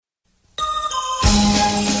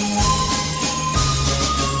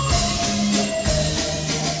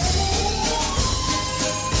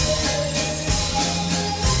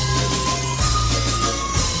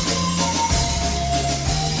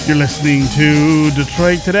You're listening to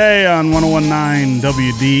Detroit Today on 101.9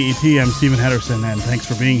 WDET. I'm Stephen Henderson, and thanks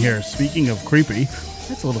for being here. Speaking of creepy,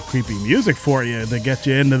 that's a little creepy music for you to get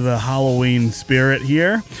you into the Halloween spirit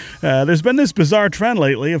here. There's been this bizarre trend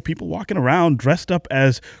lately of people walking around dressed up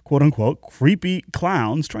as quote-unquote creepy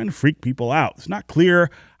clowns trying to freak people out. It's not clear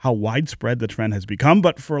how widespread the trend has become,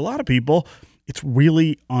 but for a lot of people, it's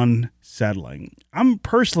really unsettling. I'm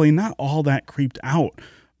personally not all that creeped out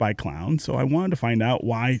by clowns, so I wanted to find out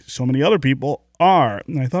why so many other people are.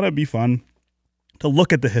 And I thought it'd be fun to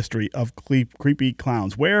look at the history of creepy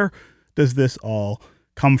clowns. Where does this all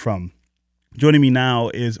come from? Joining me now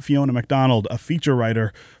is Fiona MacDonald, a feature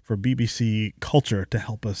writer for BBC Culture, to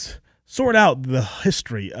help us sort out the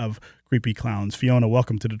history of creepy clowns. Fiona,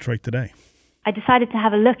 welcome to Detroit Today. I decided to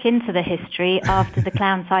have a look into the history after the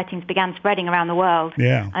clown sightings began spreading around the world.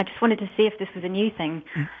 Yeah. I just wanted to see if this was a new thing.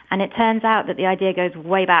 And it turns out that the idea goes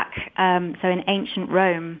way back. So in ancient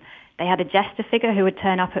Rome, they had a jester figure who would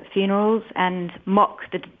turn up at funerals and mock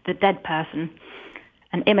the dead person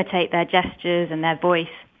and imitate their gestures and their voice,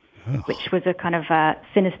 which was a kind of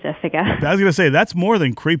sinister figure. I was going to say, that's more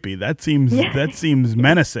than creepy. That seems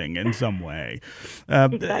menacing in some way.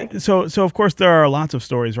 Exactly. So of course, there are lots of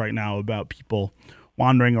stories right now about people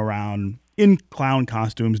wandering around in clown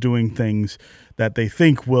costumes doing things that they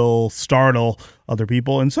think will startle other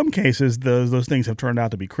people. In some cases, those things have turned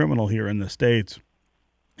out to be criminal here in the States.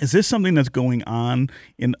 Is this something that's going on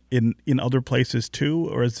in other places too,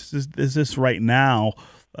 or is this right now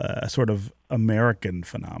a sort of American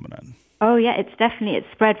phenomenon? Oh yeah, it's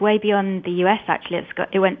spread way beyond the US. Actually,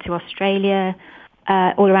 it went to Australia,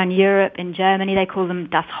 all around Europe, in Germany. They call them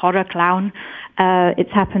Das Horrorclown.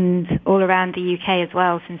 It's happened all around the UK as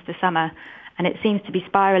well since the summer, and it seems to be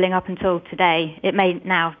spiraling up until today. It may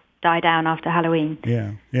now die down after Halloween.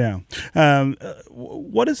 Yeah.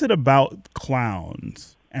 What is it about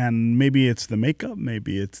clowns? And maybe it's the makeup,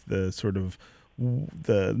 maybe it's the sort of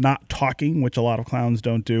the not talking, which a lot of clowns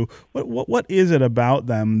don't do. What is it about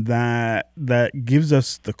them that gives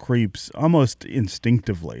us the creeps almost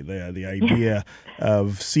instinctively? The idea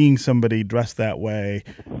of seeing somebody dressed that way.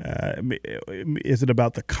 Is it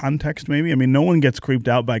about the context? Maybe. I mean, no one gets creeped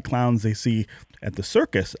out by clowns they see at the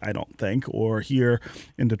circus, I don't think, or here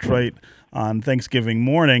in Detroit on Thanksgiving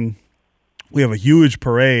morning. We have a huge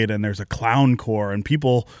parade and there's a clown corps and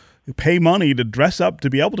people pay money to dress up, to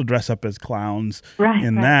be able to dress up as clowns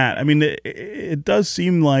that. I mean, it does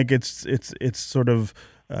seem like it's sort of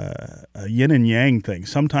a yin and yang thing.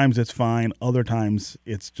 Sometimes it's fine. Other times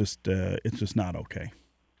it's just not okay.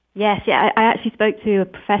 Yes, yeah. I actually spoke to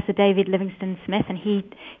Professor David Livingston Smith, and he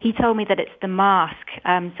told me that it's the mask.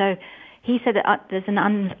 So he said that there's an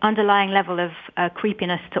underlying level of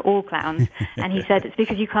creepiness to all clowns, and he said it's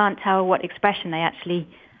because you can't tell what expression they actually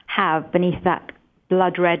have beneath that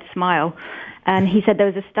blood red smile. And he said there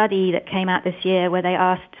was a study that came out this year where they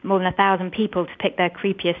asked more than 1,000 people to pick their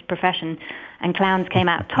creepiest profession, and clowns came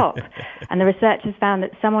out top. And the researchers found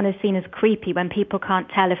that someone is seen as creepy when people can't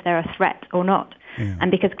tell if they're a threat or not. Yeah.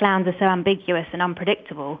 And because clowns are so ambiguous and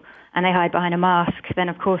unpredictable, and they hide behind a mask, then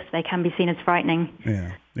of course they can be seen as frightening.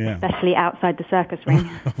 Yeah. Especially outside the circus ring.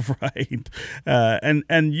 Right.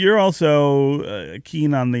 And you're also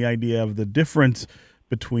keen on the idea of the difference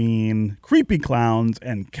between creepy clowns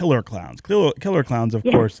and killer clowns. Killer clowns, of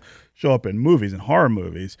course, show up in movies and horror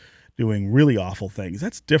movies doing really awful things.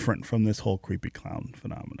 That's different from this whole creepy clown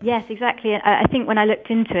phenomenon. Yes, exactly. I think when I looked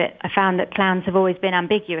into it, I found that clowns have always been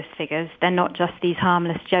ambiguous figures. They're not just these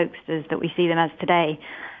harmless jokesters that we see them as today.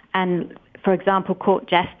 And for example, court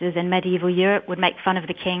jesters in medieval Europe would make fun of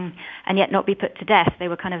the king and yet not be put to death. They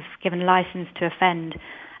were kind of given license to offend.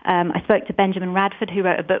 I spoke to Benjamin Radford, who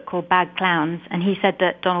wrote a book called Bad Clowns, and he said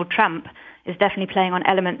that Donald Trump is definitely playing on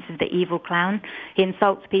elements of the evil clown. He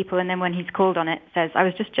insults people, and then when he's called on it, says, "I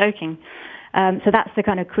was just joking." So that's the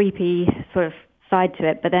kind of creepy sort of side to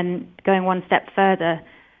it. But then going one step further,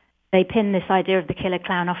 they pin this idea of the killer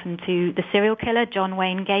clown often to the serial killer, John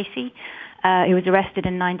Wayne Gacy, who was arrested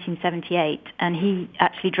in 1978, and he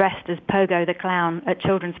actually dressed as Pogo the Clown at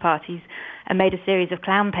children's parties and made a series of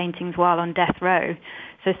clown paintings while on death row.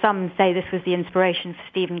 So some say this was the inspiration for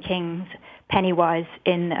Stephen King's Pennywise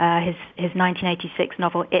in his 1986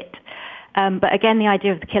 novel It. But again, the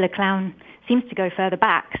idea of the killer clown seems to go further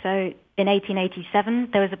back. So in 1887,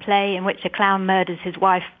 there was a play in which a clown murders his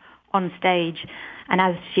wife on stage, and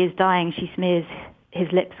as she is dying, she smears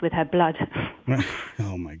his lips with her blood.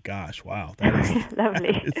 Oh my gosh! Wow, that is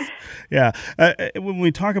lovely. Yeah. When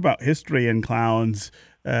we talk about history and clowns,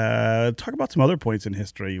 talk about some other points in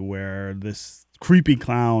history where this creepy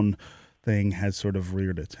clown thing has sort of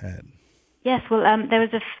reared its head. Yes, well, there was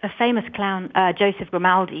a famous clown, Joseph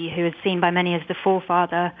Grimaldi, who is seen by many as the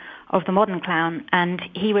forefather of the modern clown, and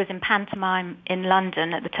he was in pantomime in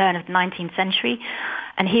London at the turn of the 19th century,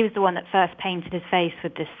 and he was the one that first painted his face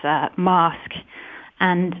with this mask.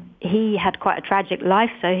 And he had quite a tragic life,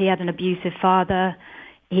 so he had an abusive father.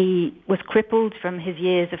 He was crippled from his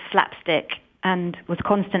years of slapstick and was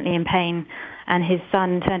constantly in pain, and his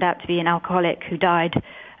son turned out to be an alcoholic who died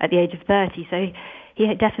at the age of 30. So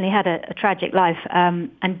he definitely had a tragic life. And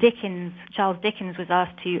Charles Dickens was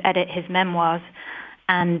asked to edit his memoirs,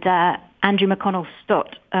 and Andrew McConnell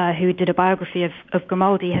Stott, who did a biography of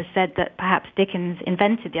Grimaldi, has said that perhaps Dickens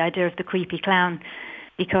invented the idea of the creepy clown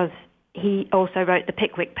because he also wrote the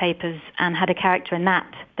Pickwick Papers and had a character in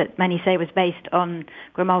that many say was based on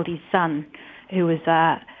Grimaldi's son, who was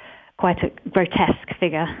quite a grotesque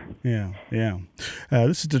figure. Yeah.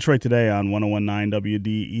 This is Detroit Today on 101.9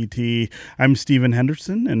 WDET. I'm Stephen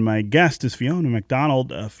Henderson, and my guest is Fiona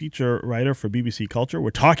MacDonald, a feature writer for BBC Culture. We're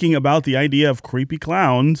talking about the idea of creepy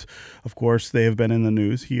clowns. Of course, they have been in the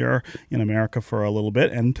news here in America for a little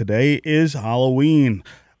bit, and today is Halloween.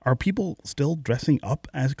 Are people still dressing up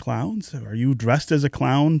as clowns? Are you dressed as a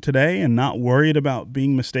clown today and not worried about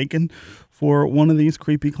being mistaken for one of these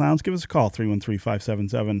creepy clowns? Give us a call,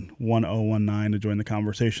 313-577-1019 to join the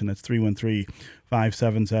conversation. That's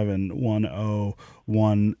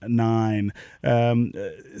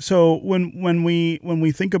 313-577-1019. So when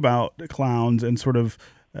we think about clowns and sort of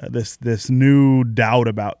this new doubt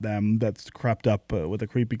about them that's crept up with a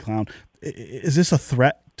creepy clown, is this a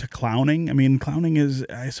threat to clowning? I mean, clowning is,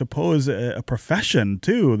 I suppose, a profession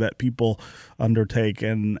too that people undertake,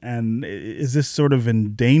 and is this sort of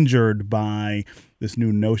endangered by this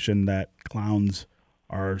new notion that clowns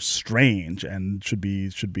are strange and should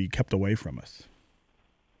be kept away from us?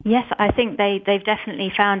 Yes, I think they've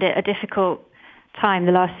definitely found it a difficult time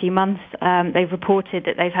the last few months. They've reported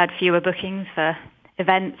that they've had fewer bookings for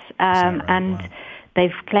events, and wow.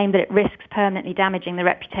 They've claimed that it risks permanently damaging the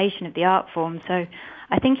reputation of the art form. So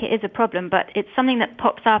I think it is a problem, but it's something that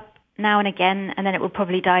pops up now and again, and then it will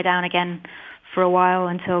probably die down again for a while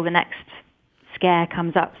until the next scare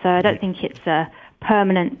comes up. So I don't think it's a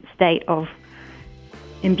permanent state of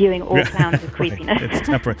imbuing all clowns with creepiness. Right. It's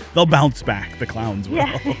temporary. They'll bounce back, the clowns will.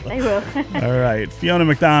 Yeah, they will. All right. Fiona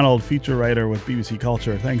MacDonald, feature writer with BBC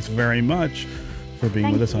Culture, thanks very much for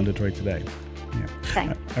being with us on Detroit Today. Yeah.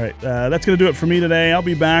 Thanks. All right. That's going to do it for me today. I'll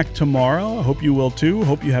be back tomorrow. I hope you will too.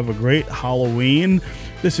 Hope you have a great Halloween.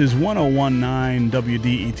 This is 101.9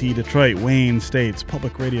 WDET Detroit, Wayne State's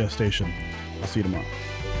public radio station. I'll see you tomorrow.